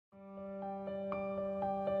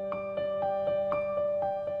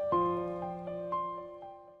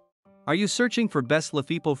Are you searching for best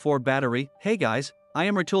LiFePO4 battery? Hey guys, I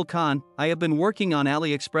am Ratul Khan. I have been working on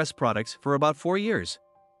AliExpress products for about 4 years.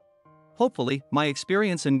 Hopefully, my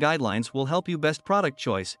experience and guidelines will help you best product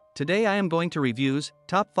choice. Today I am going to reviews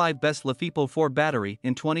top 5 best LiFePO4 battery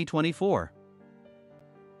in 2024.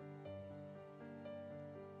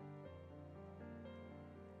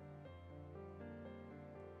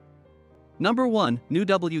 Number 1, New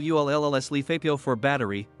WULILLS LiFePO4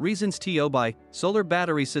 Battery, Reasons to Buy, Solar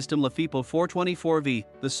Battery System LiFePO424V.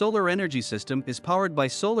 The solar energy system is powered by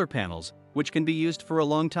solar panels, which can be used for a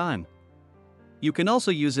long time. You can also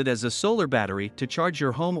use it as a solar battery to charge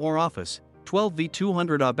your home or office. 12V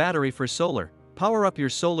 200Ah battery for solar. Power up your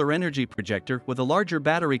solar energy projector with a larger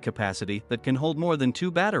battery capacity that can hold more than 2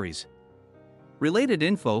 batteries. Related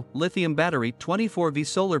info, lithium battery 24V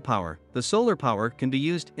solar power. The solar power can be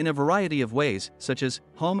used in a variety of ways, such as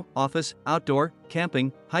home, office, outdoor,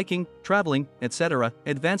 camping, hiking, traveling, etc.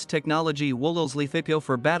 Advanced technology. WULILLS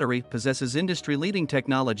LiFePO4 battery possesses industry-leading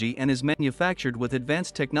technology and is manufactured with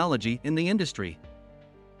advanced technology in the industry.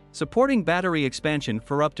 Supporting battery expansion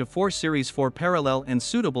for up to 4 Series 4 parallel and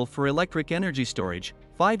suitable for electric energy storage.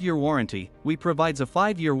 5-year warranty. We provides a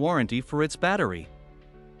 5-year warranty for its battery.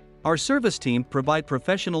 Our service team provide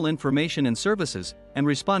professional information and services, and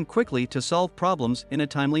respond quickly to solve problems in a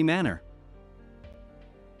timely manner.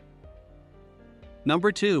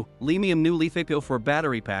 Number 2, Liemium New LiFePO4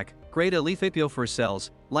 Battery Pack, Grade A LiFePO4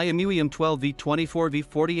 Cells, liemium 12V 24V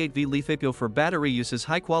 48V LiFePO4 Battery uses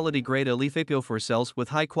high-quality Grade A LiFePO4 cells with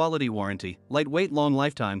high-quality warranty, lightweight long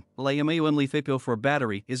lifetime. Liemium LiFePO4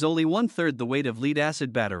 Battery is only 1/3 the weight of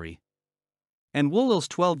lead-acid battery. And WULILLS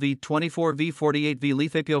 12V 24V 48V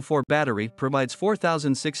LiFePO4 battery provides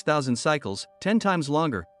 4,000-6,000 cycles, 10 times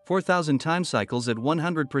longer, 4,000 time cycles at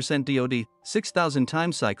 100% DOD, 6,000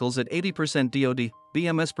 time cycles at 80% DOD,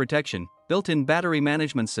 BMS protection, built-in battery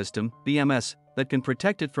management system, BMS, that can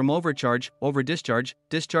protect it from overcharge, overdischarge,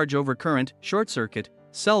 discharge overcurrent, short circuit,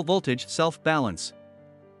 cell voltage self-balance.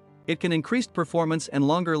 It can increase performance and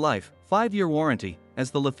longer life, 5-year warranty. As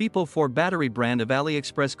the LiFePO4 battery brand of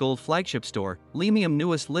AliExpress Gold flagship store, liemium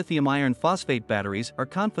newest lithium iron phosphate batteries are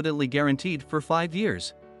confidently guaranteed for 5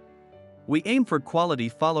 years. We aim for quality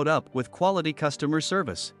followed up with quality customer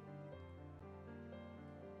service.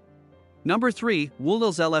 Number 3,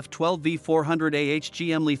 WULILLS LF12V 400A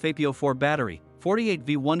HGM LiFePO4 battery,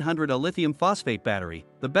 48V 100A lithium phosphate battery.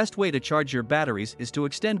 The best way to charge your batteries is to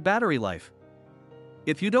extend battery life.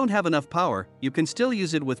 If you don't have enough power, you can still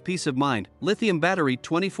use it with peace of mind. Lithium battery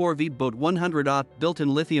 24V BOAT 100Ah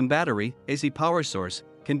built-in lithium battery, AC power source,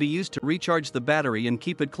 can be used to recharge the battery and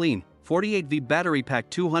keep it clean. 48V battery pack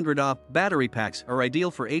 200Ah battery packs are ideal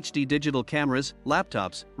for HD digital cameras,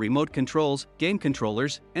 laptops, remote controls, game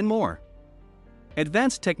controllers, and more.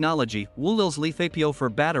 Advanced technology. WULILLS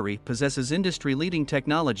LiFePO4 battery possesses industry-leading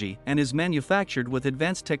technology and is manufactured with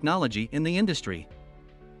advanced technology in the industry.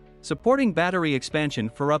 Supporting battery expansion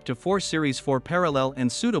for up to 4 Series 4 parallel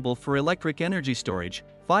and suitable for electric energy storage.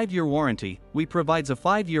 5-year warranty. We provides a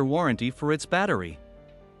 5-year warranty for its battery.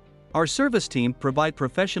 Our service team provide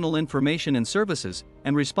professional information and services,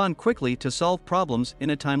 and respond quickly to solve problems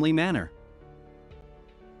in a timely manner.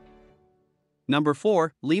 Number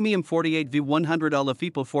 4, liemium 48V 100Ah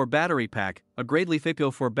LiFePO4 Battery Pack, a grade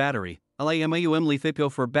LiFePO4 battery. Liemium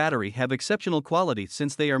LiFePO4 battery have exceptional quality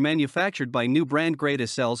since they are manufactured by new brand grade A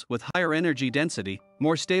cells with higher energy density,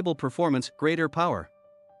 more stable performance, greater power.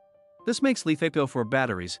 This makes LiFePO4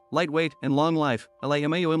 batteries lightweight and long life.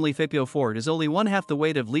 Liemium LiFePO4 is only 1/2 the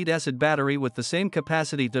weight of lead-acid battery with the same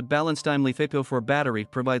capacity that balanced time LiFePO4 battery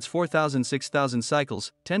provides 4,000-6,000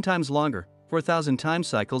 cycles, 10 times longer. 4,000 time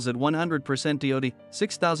cycles at 100% DOD,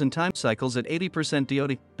 6,000 time cycles at 80%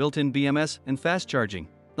 DOD, built-in BMS, and fast charging.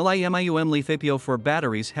 The liemium LiFePO4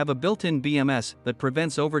 batteries have a built-in BMS that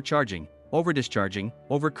prevents overcharging, overdischarging,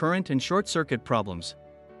 overcurrent and short circuit problems.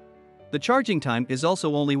 The charging time is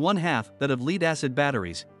also only 1/2 that of lead-acid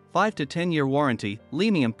batteries. 5 to 10 year warranty.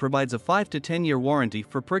 Liemium provides a 5 to 10 year warranty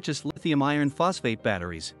for purchased lithium iron phosphate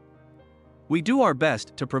batteries. We do our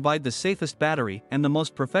best to provide the safest battery and the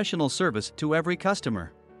most professional service to every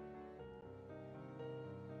customer.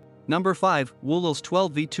 Number 5, WULILLS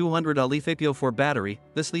 12V 200Ah LiFePO4 battery.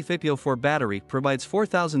 This LiFePO4 battery provides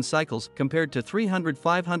 4,000 cycles compared to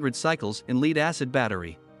 300-500 cycles in lead-acid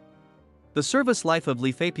battery. The service life of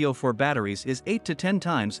LiFePO4 batteries is 8 to 10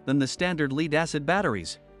 times than the standard lead-acid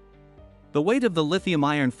batteries. The weight of the lithium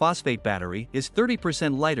iron phosphate battery is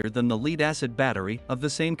 30% lighter than the lead-acid battery of the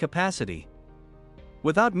same capacity.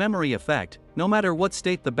 Without memory effect, no matter what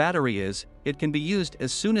state the battery is, it can be used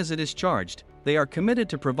as soon as it is charged. They are committed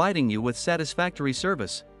to providing you with satisfactory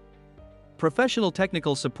service. Professional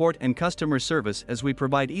technical support and customer service, as we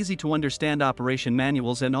provide easy-to-understand operation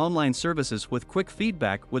manuals and online services with quick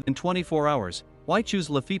feedback within 24 hours. Why choose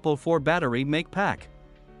LiFePO4 Battery Pack?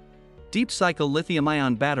 Deep cycle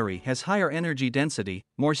lithium-ion battery has higher energy density,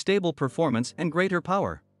 more stable performance and greater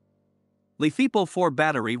power. LiFePO4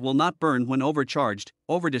 battery will not burn when overcharged,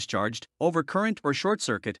 overdischarged, overcurrent or short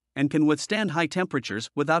circuit, and can withstand high temperatures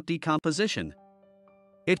without decomposition.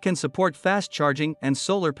 It can support fast charging and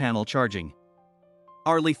solar panel charging.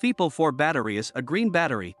 Our LiFePO4 battery is a green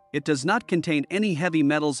battery. It does not contain any heavy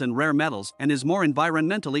metals and rare metals and is more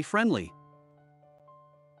environmentally friendly.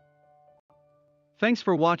 Thanks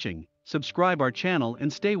for watching. Subscribe our channel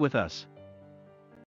and stay with us.